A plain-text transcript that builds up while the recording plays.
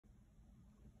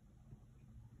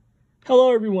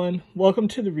Hello everyone, welcome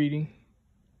to the reading.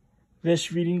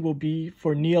 This reading will be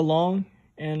for Nia Long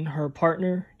and her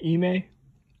partner, Ime.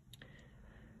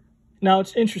 Now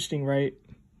it's interesting, right?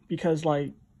 Because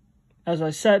as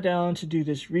I sat down to do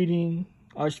this reading,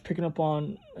 I was picking up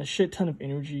on a shit ton of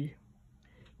energy,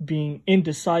 being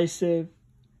indecisive,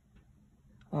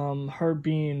 her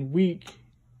being weak.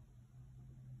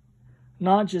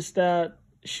 Not just that,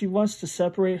 she wants to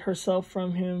separate herself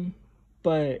from him,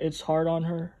 but it's hard on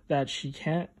her that she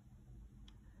can't.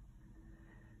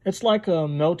 It's like a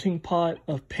melting pot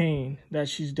of pain that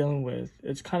she's dealing with.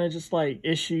 It's kind of just like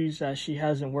issues that she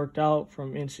hasn't worked out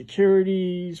from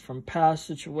insecurities, from past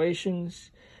situations.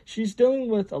 She's dealing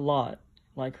with a lot,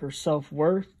 like her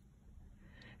self-worth.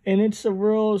 And it's a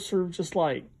real sort of just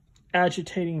like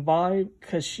agitating vibe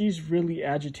because she's really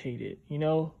agitated, you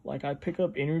know? Like I pick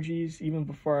up energies even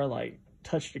before I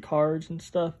touch the cards and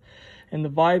stuff. And the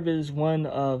vibe is one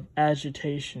of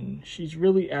agitation. She's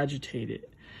really agitated.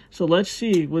 So let's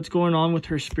see what's going on with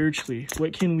her spiritually.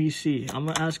 What can we see? I'm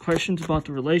going to ask questions about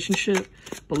the relationship,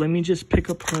 but let me just pick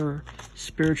up her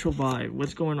spiritual vibe.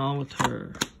 What's going on with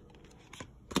her?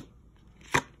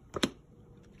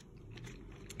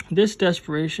 This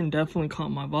desperation definitely caught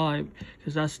my vibe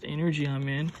because that's the energy I'm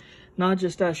in. Not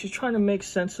just that, she's trying to make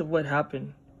sense of what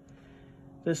happened.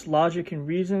 This logic and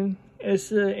reason, it's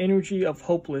the energy of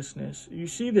hopelessness. You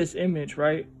see this image,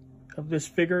 right? Of this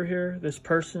figure here, this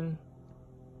person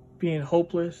being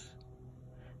hopeless.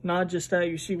 Not just that,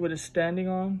 you see what it's standing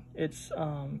on. It's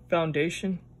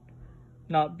foundation,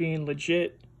 not being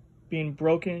legit, being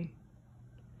broken.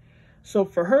 So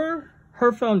for her,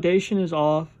 her foundation is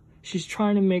off. She's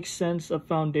trying to make sense of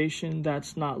foundation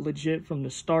that's not legit from the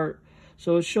start.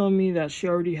 So it's showing me that she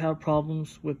already had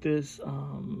problems with this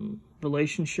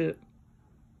relationship.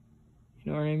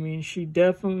 You know what I mean? She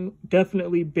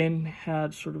definitely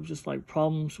had sort of just like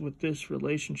problems with this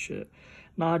relationship.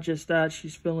 Not just that,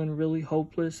 she's feeling really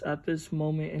hopeless at this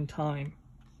moment in time.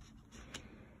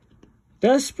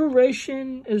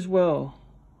 Desperation as well.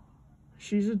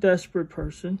 She's a desperate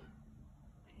person.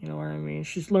 You know what I mean?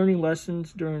 She's learning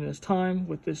lessons during this time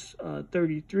with this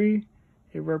 33.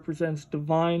 It represents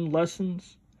divine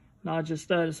lessons. Not just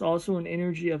that, it's also an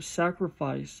energy of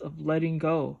sacrifice, of letting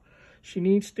go. She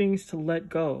needs things to let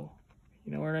go.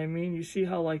 You know what I mean? You see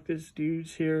how this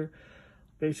dude's here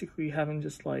basically having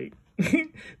just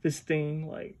this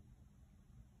thing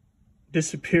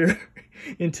disappear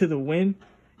into the wind.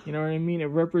 You know what I mean? It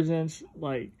represents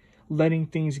letting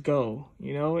things go,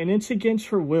 you know? And it's against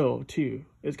her will too.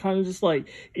 It's kind of just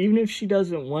even if she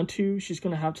doesn't want to, she's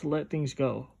going to have to let things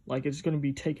go. It's going to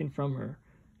be taken from her.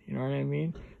 You know what I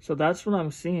mean? So that's what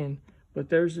I'm seeing. But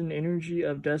there's an energy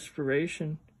of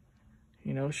desperation.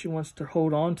 You know, she wants to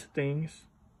hold on to things.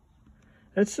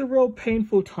 It's a real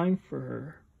painful time for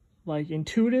her.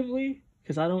 Intuitively,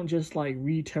 because I don't just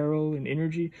read tarot and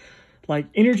energy.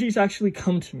 Energies actually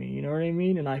come to me, you know what I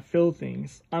mean? And I feel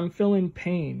things. I'm feeling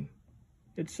pain.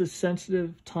 It's a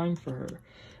sensitive time for her.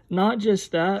 Not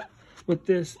just that, with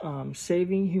this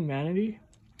saving humanity.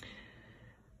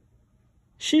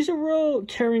 She's a real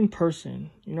caring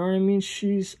person. You know what I mean?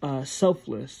 She's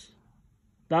selfless.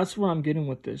 That's what I'm getting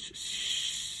with this.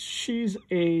 She's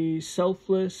a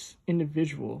selfless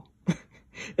individual.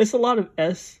 It's a lot of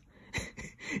S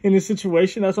in this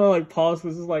situation. That's why I pause,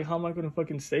 because it's how am I going to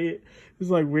fucking say it? It's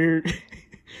weird.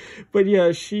 But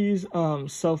yeah, she's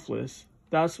selfless.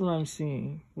 That's what I'm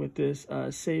seeing with this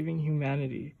saving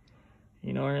humanity.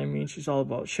 You know what I mean? She's all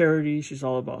about charity. She's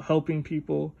all about helping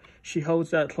people. She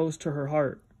holds that close to her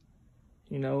heart.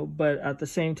 You know, but at the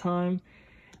same time,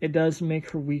 it does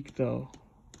make her weak though.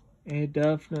 It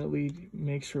definitely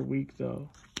makes her weak though.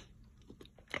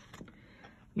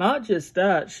 Not just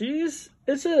that,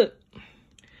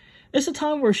 it's a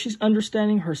time where she's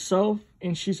understanding herself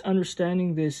and she's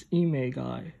understanding this Ime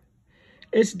guy.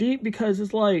 It's deep because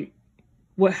it's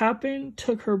what happened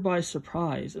took her by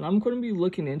surprise. And I'm going to be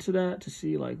looking into that to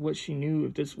see what she knew,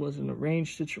 if this was an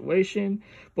arranged situation.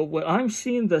 But what I'm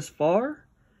seeing thus far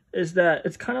is that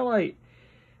it's kind of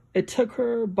it took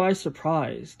her by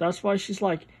surprise. That's why she's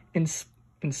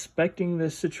inspecting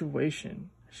this situation.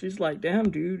 She's damn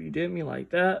dude, you did me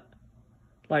like that.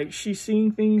 She's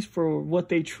seeing things for what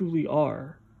they truly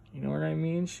are. You know what I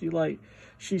mean?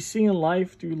 She's seeing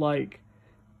life through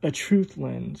a truth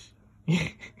lens.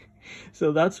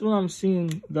 So that's what I'm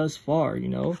seeing thus far, you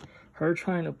know? Her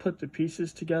trying to put the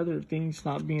pieces together, things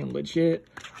not being legit,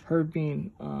 her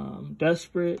being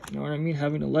desperate, you know what I mean?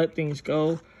 Having to let things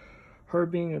go. Her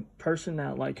being a person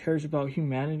that cares about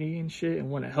humanity and shit and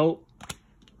want to help.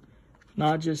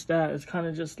 Not just that, it's kind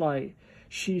of just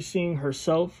she's seeing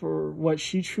herself for what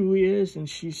she truly is, and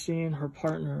she's seeing her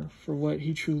partner for what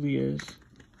he truly is.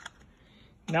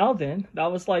 Now then,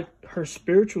 that was like her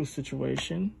spiritual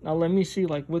situation. Now let me see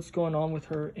like what's going on with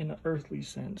her in an earthly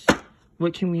sense.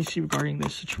 What can we see regarding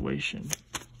this situation?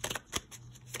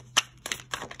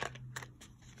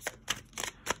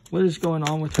 What is going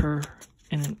on with her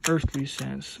in an earthly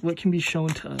sense? What can be shown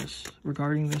to us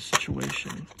regarding this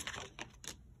situation?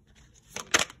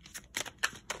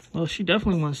 Well, she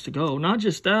definitely wants to go. Not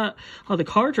just that, how the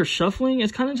cards are shuffling,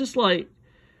 it's kind of just like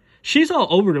she's all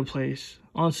over the place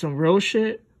on some real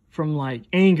shit, from like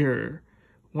anger.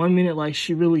 1 minute like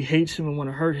she really hates him and want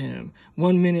to hurt him.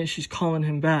 1 minute she's calling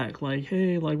him back like,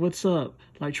 hey, like what's up?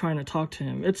 Like trying to talk to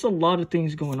him. It's a lot of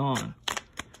things going on.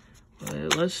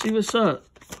 But let's see what's up.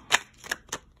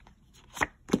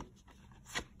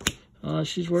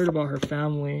 She's worried about her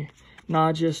family.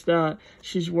 Not just that,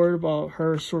 she's worried about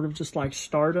her sort of just like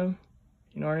stardom.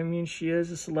 You know what I mean? She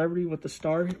is a celebrity with the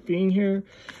star being here.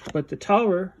 But the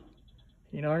Tower,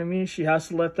 you know what I mean? She has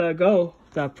to let that go.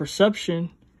 That perception,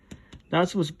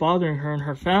 that's what's bothering her and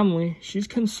her family. She's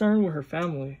concerned with her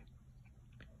family.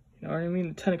 You know what I mean?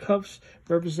 The Ten of Cups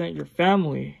represent your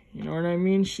family. You know what I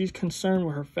mean? She's concerned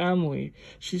with her family.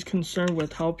 She's concerned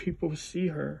with how people see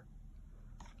her.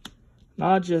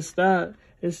 Not just that,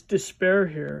 it's despair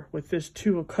here with this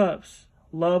Two of Cups.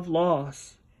 Love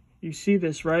loss. You see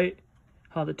this, right?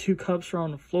 How the 2 cups are on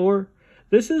the floor.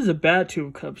 This is a bad 2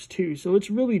 of Cups too. So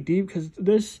it's really deep because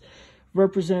this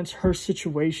represents her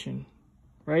situation,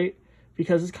 right?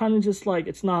 Because it's kind of just like,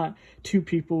 it's not 2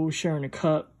 people sharing a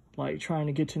cup, like trying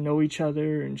to get to know each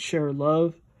other and share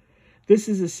love. This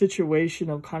is a situation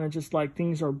of kind of just like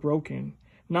things are broken.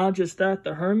 Not just that,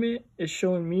 the Hermit is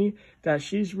showing me that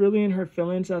she's really in her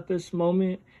feelings at this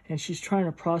moment and she's trying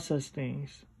to process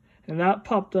things. And that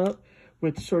popped up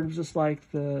with sort of just like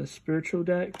the spiritual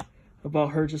deck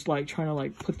about her just like trying to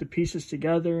like put the pieces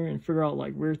together and figure out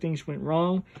like where things went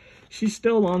wrong. She's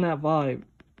still on that vibe.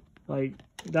 Like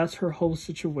that's her whole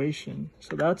situation.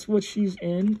 So that's what she's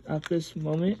in at this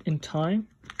moment in time.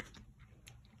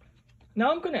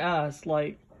 Now I'm going to ask,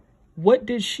 like, what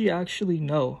did she actually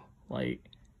know? Like,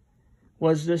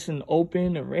 was this an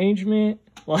open arrangement?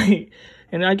 Like,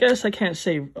 and I guess I can't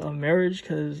say a marriage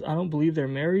because I don't believe they're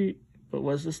married. But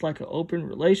was this like an open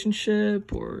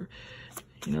relationship, or,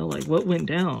 you know, like what went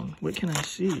down? What can I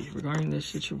see regarding this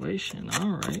situation?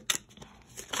 All right.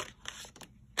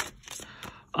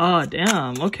 Ah,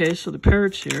 damn. Okay, so the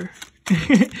Parrot's here.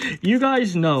 You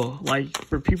guys know, like,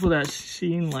 for people that's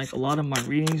seen like a lot of my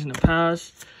readings in the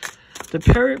past, the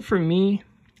Parrot for me,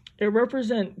 it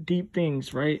represents deep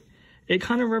things, right? It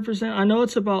kind of represent, I know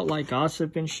it's about like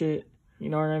gossip and shit, you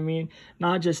know what I mean?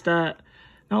 Not just that,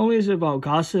 not only is it about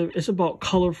gossip, it's about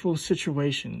colorful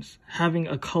situations, having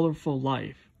a colorful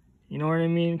life, you know what I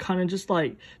mean? Kind of just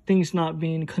like things not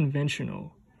being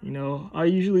conventional, you know? I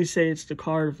usually say it's the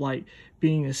card of like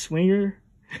being a swinger,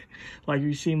 like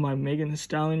you see my Megan Thee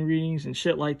Stallion readings and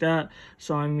shit like that.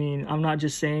 So I mean, I'm not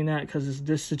just saying that because it's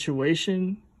this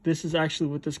situation. This is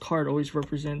actually what this card always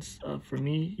represents for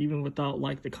me, even without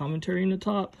like the commentary in the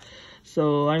top.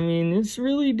 So, I mean, it's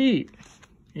really deep.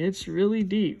 It's really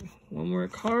deep. One more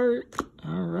card.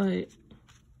 All right.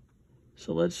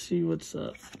 So let's see what's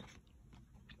up.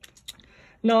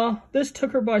 No, this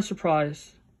took her by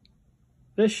surprise.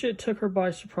 This shit took her by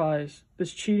surprise.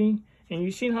 This cheating. And you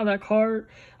seen how that card,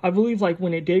 I believe like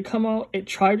when it did come out, it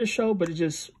tried to show, but it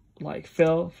just like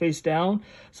fell face down.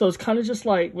 So it's kind of just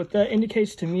like what that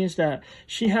indicates to me is that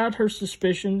she had her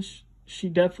suspicions. She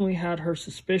definitely had her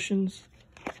suspicions,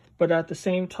 but at the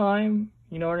same time,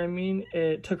 you know what I mean,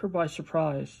 it took her by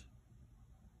surprise.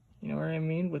 You know what I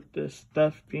mean, with this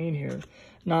theft being here.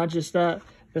 Not just that,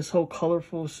 this whole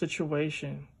colorful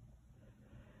situation.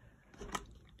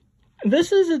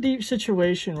 This is a deep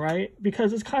situation, right?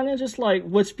 Because it's kind of just like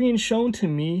what's being shown to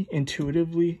me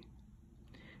intuitively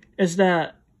is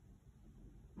that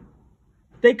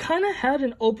they kind of had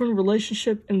an open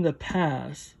relationship in the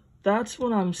past. That's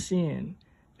what I'm seeing.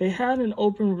 They had an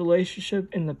open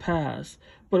relationship in the past,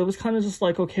 but it was kind of just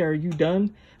like, okay, are you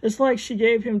done? It's like she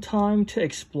gave him time to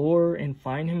explore and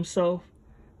find himself.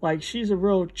 Like, she's a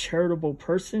real charitable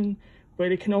person,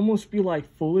 but it can almost be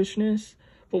like foolishness.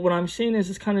 But what I'm seeing is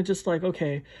it's kind of just like,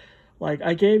 okay, like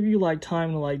I gave you like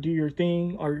time to like do your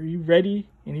thing. Are you ready?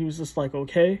 And he was just like,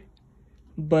 okay.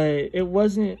 But it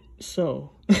wasn't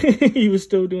so. He was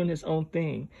still doing his own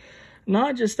thing.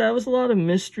 Not just that, was a lot of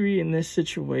mystery in this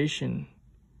situation.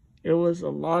 It was a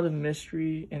lot of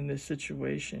mystery in this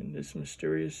situation, this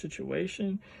mysterious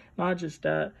situation. Not just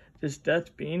that, this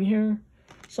death being here.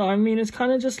 So, I mean, it's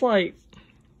kind of just like,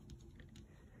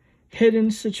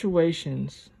 hidden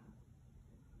situations.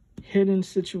 Hidden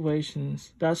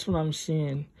situations. That's what I'm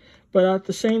seeing. But at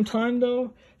the same time,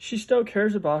 though, she still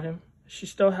cares about him. She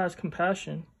still has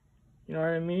compassion. You know what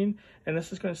I mean? And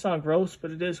this is going to sound gross,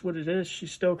 but it is what it is. She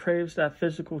still craves that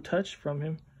physical touch from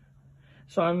him.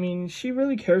 So, I mean, she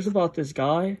really cares about this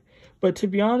guy. But to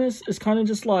be honest, it's kind of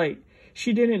just like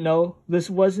she didn't know. This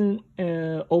wasn't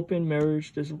an open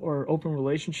marriage or open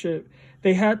relationship.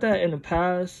 They had that in the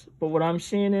past. But what I'm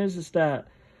seeing is that,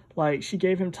 like, she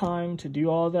gave him time to do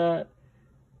all that.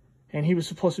 And he was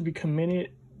supposed to be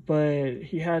committed. But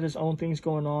he had his own things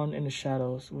going on in the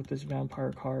shadows with this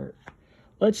vampire card.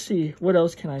 Let's see. What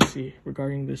else can I see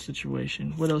regarding this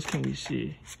situation? What else can we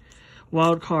see?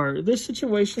 Wild card. This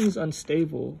situation is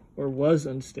unstable, or was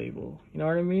unstable. You know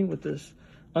what I mean? With this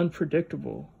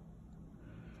unpredictable.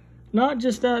 Not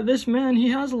just that, this man, he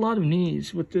has a lot of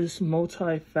needs with this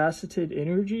multifaceted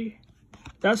energy.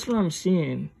 That's what I'm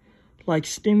seeing. Like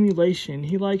stimulation.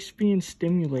 He likes being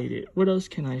stimulated. What else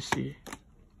can I see?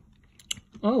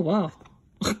 Oh, wow.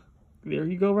 There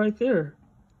you go right there.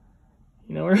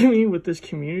 You know what I mean? With this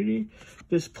community,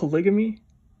 this polygamy.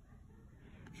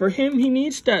 For him, he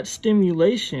needs that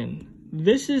stimulation.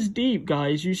 This is deep,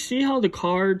 guys. You see how the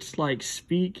cards like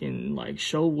speak and like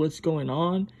show what's going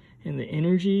on and the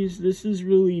energies. This is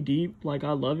really deep. Like,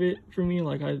 I love it for me.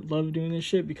 Like, I love doing this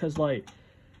shit because like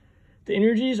the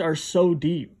energies are so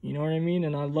deep. You know what I mean?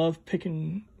 And I love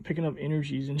picking up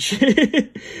energies and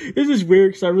shit. This is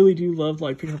weird because I really do love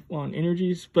like picking up on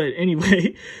energies. But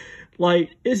anyway,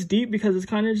 like, it's deep because it's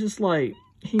kind of just like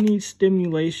he needs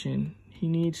stimulation. He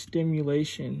needs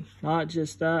stimulation. Not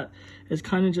just that. It's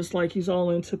kind of just like he's all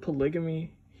into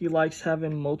polygamy. He likes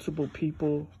having multiple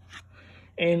people.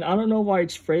 And I don't know why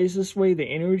it's phrased this way, the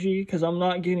energy, because I'm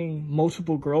not getting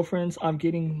multiple girlfriends. I'm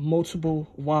getting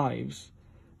multiple wives.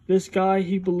 This guy,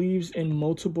 he believes in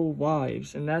multiple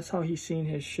wives. And that's how he's seeing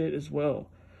his shit as well.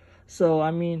 So,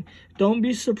 I mean, don't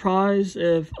be surprised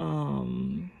if,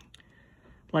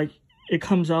 like, it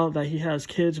comes out that he has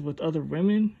kids with other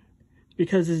women.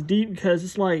 Because it's deep, because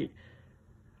it's like,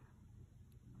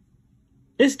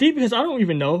 it's deep because I don't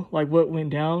even know like what went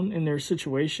down in their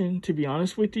situation, to be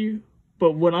honest with you.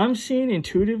 But what I'm seeing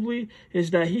intuitively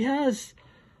is that he has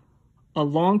a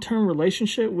long-term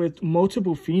relationship with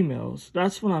multiple females.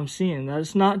 That's what I'm seeing. That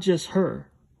it's not just her.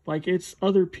 Like, it's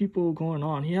other people going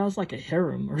on. He has like a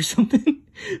harem or something.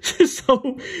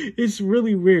 So it's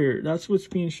really weird. That's what's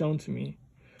being shown to me.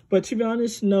 But to be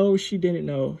honest, no, she didn't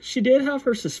know. She did have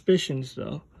her suspicions,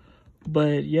 though.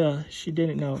 But yeah, she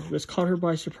didn't know. This caught her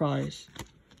by surprise.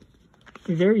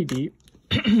 Very deep.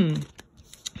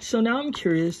 So now I'm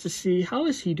curious to see, how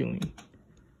is he doing?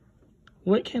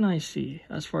 What can I see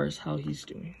as far as how he's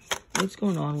doing? What's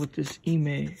going on with this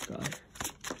Ime guy?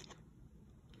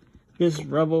 This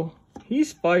rebel.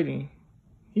 He's fighting.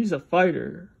 He's a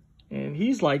fighter. And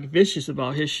he's like vicious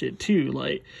about his shit too.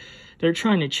 Like, they're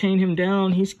trying to chain him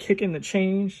down. He's kicking the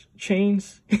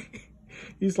chains.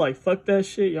 He's like, fuck that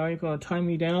shit. Y'all ain't gonna tie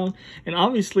me down. And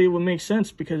obviously it would make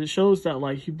sense because it shows that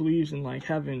like he believes in like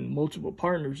having multiple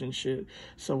partners and shit.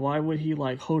 So why would he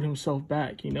like hold himself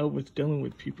back, you know, with dealing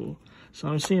with people? So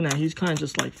I'm seeing that he's kind of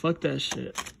just like, fuck that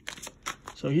shit.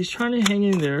 So he's trying to hang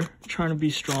in there, trying to be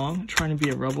strong, trying to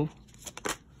be a rebel.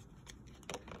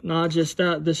 Not just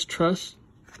that, this trust.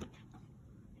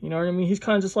 You know what I mean? He's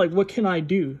kind of just like, what can I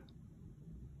do?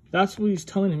 That's what he's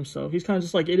telling himself. He's kind of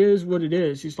just like, it is what it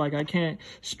is. He's like, I can't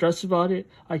stress about it.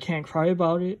 I can't cry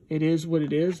about it. It is what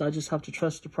it is. I just have to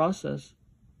trust the process.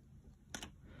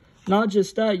 Not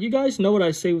just that. You guys know what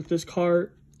I say with this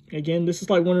card. Again, this is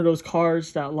like one of those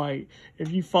cards that like,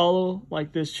 if you follow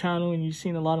like this channel and you've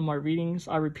seen a lot of my readings,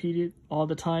 I repeat it all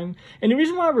the time. And the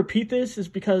reason why I repeat this is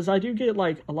because I do get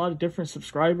like a lot of different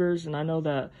subscribers. And I know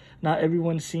that not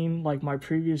everyone's seen like my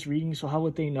previous readings. So how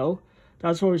would they know?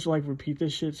 That's why I always like repeat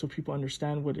this shit so people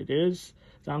understand what it is.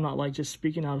 That I'm not like just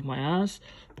speaking out of my ass.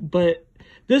 But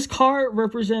this card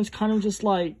represents kind of just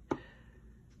like,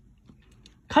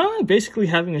 kind of like basically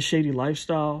having a shady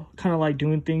lifestyle. Kind of like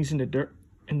doing things in the dirt,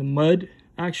 in the mud,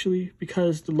 actually.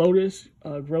 Because the lotus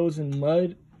grows in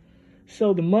mud.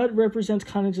 So the mud represents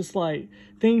kind of just like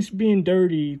things being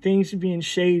dirty, things being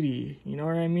shady. You know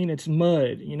what I mean? It's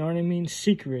mud. You know what I mean?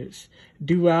 Secrets,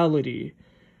 duality.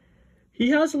 He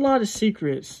has a lot of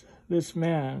secrets, this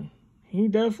man. He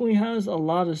definitely has a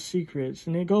lot of secrets,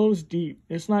 and it goes deep.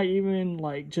 It's not even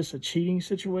like just a cheating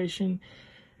situation.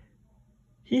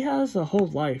 He has a whole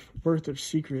life worth of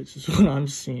secrets is what I'm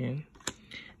seeing.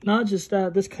 Not just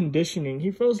that, this conditioning. He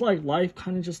feels like life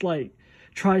kind of just like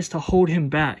tries to hold him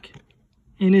back.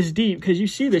 And it's deep because you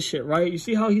see this shit, right? You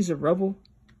see how he's a rebel?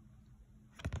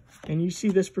 And you see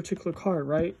this particular card,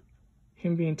 right?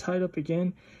 Him being tied up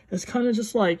again. It's kind of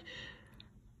just like,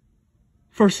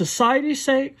 for society's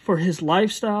sake, for his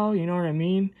lifestyle, you know what I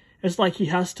mean? It's like he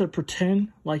has to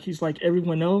pretend like he's like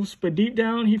everyone else. But deep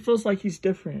down, he feels like he's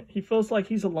different. He feels like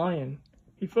he's a lion.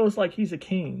 He feels like he's a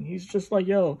king. He's just like,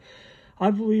 yo,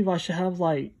 I believe I should have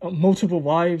like multiple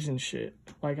wives and shit.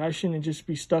 Like, I shouldn't just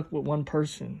be stuck with one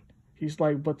person. He's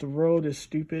like, but the world is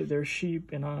stupid. They're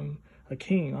sheep and I'm a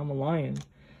king. I'm a lion.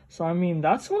 So, I mean,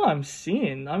 that's what I'm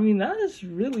seeing. I mean, that is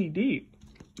really deep.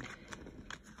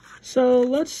 So,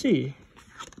 let's see.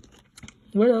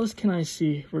 What else can I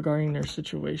see regarding their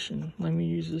situation? Let me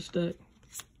use this deck.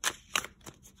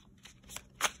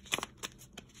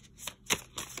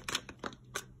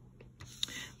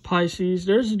 Pisces,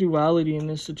 there's a duality in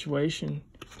this situation.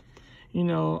 You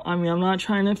know, I mean, I'm not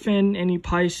trying to offend any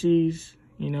Pisces.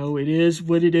 You know, it is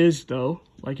what it is, though.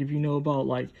 Like, if you know about,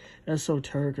 like,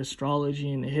 esoteric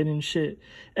astrology and the hidden shit.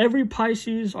 Every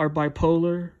Pisces are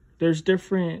bipolar. There's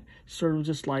different sort of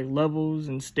just, like, levels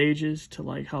and stages to,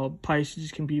 like, how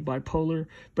Pisces can be bipolar.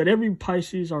 But every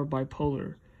Pisces are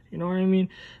bipolar. You know what I mean?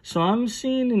 So I'm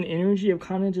seeing an energy of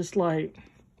kind of just, like,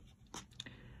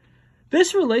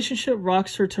 this relationship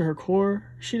rocks her to her core.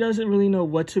 She doesn't really know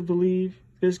what to believe.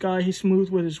 This guy, he's smooth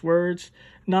with his words.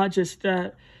 Not just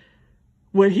that.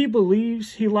 What he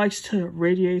believes, he likes to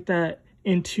radiate that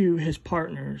into his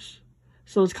partners.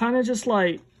 So it's kind of just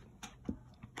like,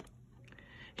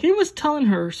 he was telling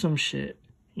her some shit.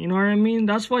 You know what I mean?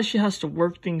 That's why she has to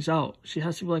work things out. She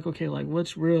has to be like, okay, like,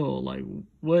 what's real? Like,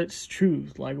 what's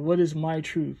truth? Like, what is my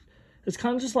truth? It's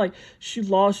kind of just like she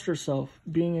lost herself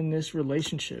being in this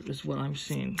relationship is what I'm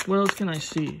seeing. What else can I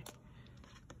see?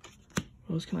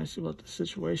 What else can I see about the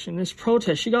situation? This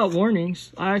protest, she got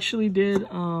warnings. I actually did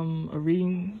a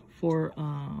reading for,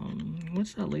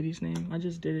 what's that lady's name? I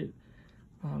just did it.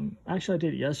 Actually, I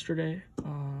did it yesterday.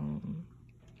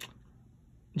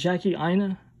 Jackie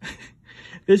Ina.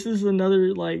 This is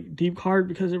another, like, deep card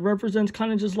because it represents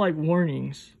kind of just, like,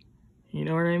 warnings. You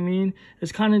know what I mean?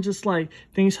 It's kind of just, like,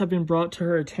 things have been brought to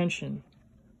her attention.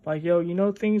 Like, yo, you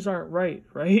know, things aren't right,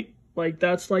 right? Like,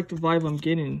 that's, like, the vibe I'm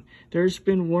getting. There's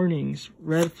been warnings,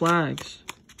 red flags.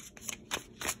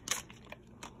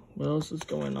 What else is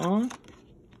going on?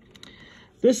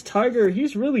 This tiger,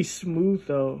 he's really smooth,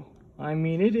 though. I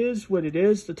mean, it is what it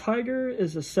is. The tiger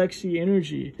is a sexy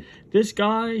energy. This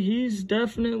guy, he's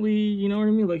definitely, you know what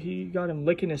I mean? Like, he got him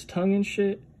licking his tongue and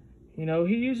shit. You know,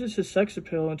 he uses his sex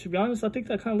appeal. And to be honest, I think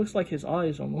that kind of looks like his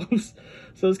eyes almost.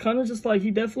 So it's kind of just like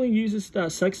he definitely uses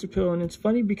that sex appeal. And it's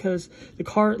funny because the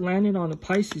card landed on a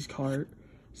Pisces card.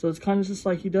 So it's kind of just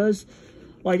like he does,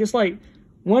 like, it's like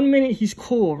 1 minute he's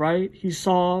cool, right? He's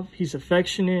soft, he's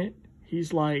affectionate,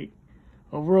 he's like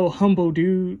a real humble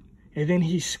dude. And then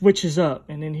he switches up,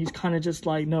 and then he's kind of just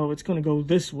like, no, it's going to go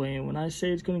this way. And when I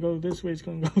say it's going to go this way, it's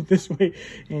going to go this way,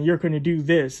 and you're going to do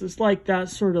this. It's like that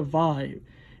sort of vibe.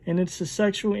 And it's the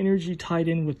sexual energy tied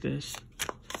in with this.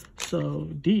 So,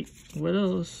 deep. What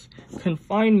else?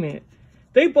 Confinement.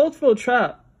 They both feel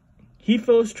trapped. He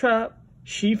feels trapped.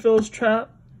 She feels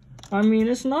trapped. I mean,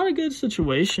 it's not a good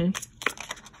situation.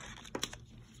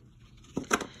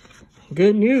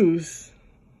 Good news.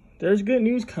 There's good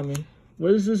news coming.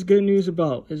 What is this good news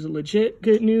about? Is it legit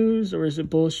good news or is it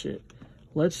bullshit?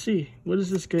 Let's see. What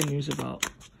is this good news about?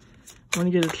 I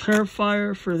want to get a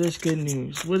clarifier for this good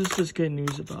news. What is this good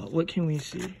news about? What can we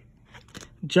see?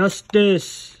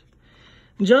 Justice.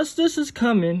 Justice is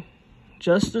coming.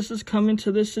 Justice is coming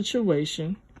to this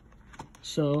situation.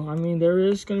 So, I mean, there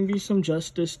is going to be some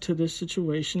justice to this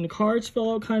situation. The cards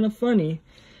fell out kind of funny.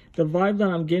 The vibe that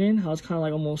I'm getting, how it's kind of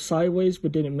like almost sideways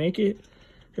but didn't make it.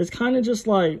 It's kind of just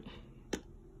like,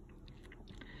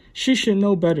 she should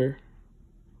know better.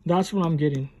 That's what I'm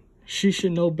getting. She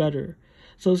should know better.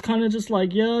 So it's kind of just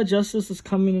like, yeah, justice is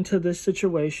coming into this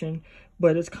situation,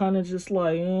 but it's kind of just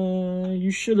like,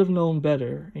 you should have known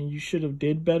better and you should have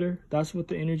did better. That's what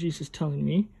the energies is telling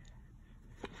me.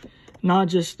 Not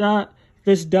just that,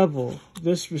 this devil,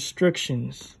 this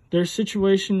restrictions. Their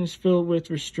situation is filled with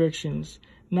restrictions.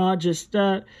 Not just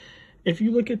that. If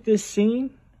you look at this scene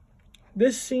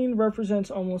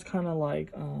represents almost kind of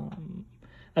like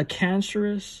a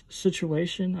cancerous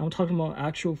situation. I'm talking about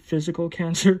actual physical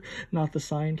cancer, not the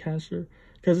sign cancer.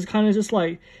 Because it's kind of just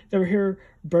like they were here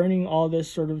burning all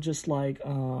this sort of just like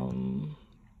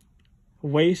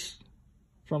waste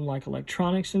from like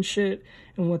electronics and shit.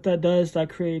 And what that does, that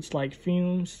creates like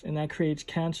fumes and that creates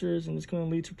cancers and it's going to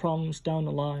lead to problems down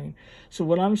the line. So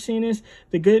what I'm seeing is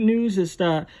the good news is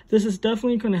that this is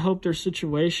definitely going to help their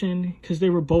situation because they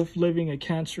were both living a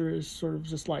cancerous sort of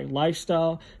just like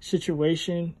lifestyle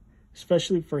situation,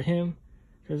 especially for him.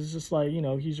 Because it's just like, you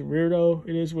know, he's a weirdo.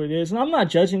 It is what it is. And I'm not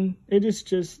judging. It is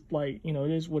just like, you know,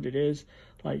 it is what it is.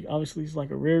 Like, obviously, he's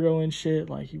like a weirdo and shit.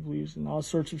 Like, he believes in all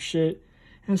sorts of shit.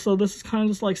 And so this is kind of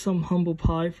just like some humble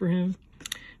pie for him.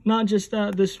 Not just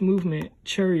that, this movement,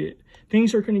 Chariot,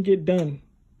 things are going to get done.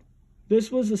 This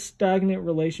was a stagnant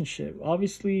relationship.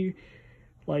 Obviously,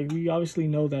 like, we obviously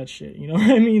know that shit. You know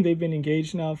what I mean? They've been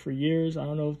engaged now for years. I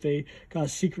don't know if they got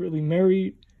secretly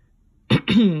married.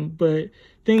 But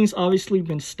things obviously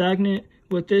been stagnant.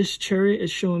 With this Chariot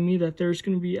is showing me that there's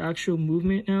going to be actual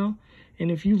movement now. And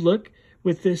if you look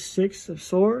with this Six of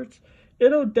Swords,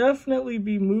 it'll definitely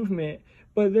be movement.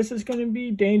 But this is going to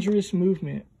be dangerous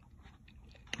movement.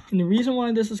 And the reason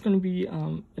why this is going to be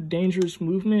a dangerous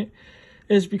movement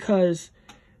is because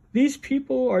these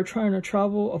people are trying to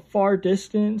travel a far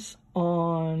distance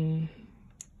on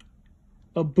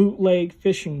a bootleg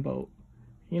fishing boat.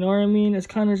 You know what I mean? It's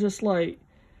kind of just like,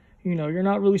 you know, you're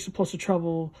not really supposed to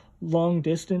travel long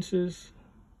distances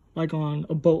like on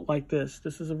a boat like this.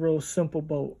 This is a real simple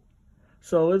boat.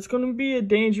 So it's going to be a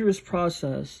dangerous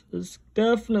process. It's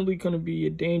definitely going to be a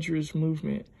dangerous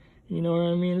movement. You know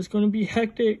what I mean? It's going to be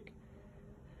hectic.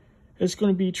 It's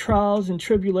going to be trials and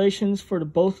tribulations for the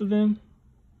both of them.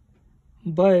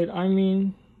 But, I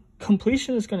mean,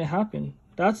 completion is going to happen.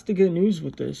 That's the good news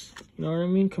with this. You know what I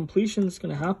mean? Completion is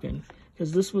going to happen.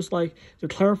 Because this was like the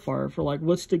clarifier for like,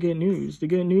 what's the good news? The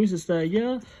good news is that,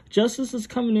 yeah, justice is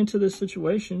coming into this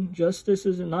situation. Justice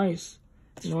isn't nice.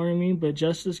 You know what I mean? But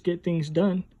justice get things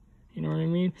done. You know what I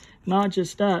mean? Not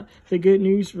just that. The good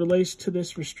news relates to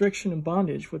this restriction and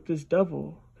bondage with this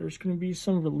devil. There's going to be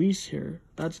some release here.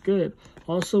 That's good.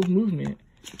 Also movement.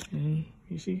 And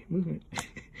you see, movement.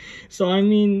 So, I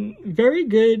mean, very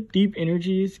good, deep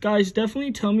energies. Guys,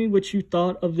 definitely tell me what you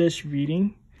thought of this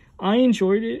reading. I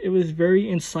enjoyed it. It was very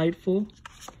insightful.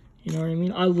 You know what I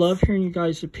mean? I love hearing you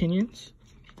guys' opinions.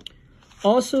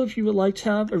 Also, if you would like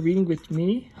to have a reading with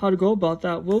me, how to go about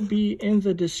that will be in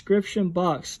the description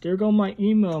box. There go my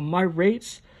email. My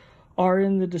rates are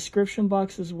in the description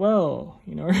box as well.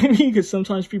 You know what I mean? Because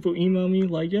sometimes people email me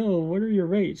like, yo, what are your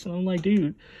rates? And I'm like,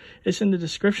 dude, it's in the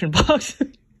description box.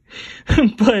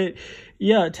 But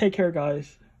yeah, take care,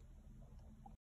 guys.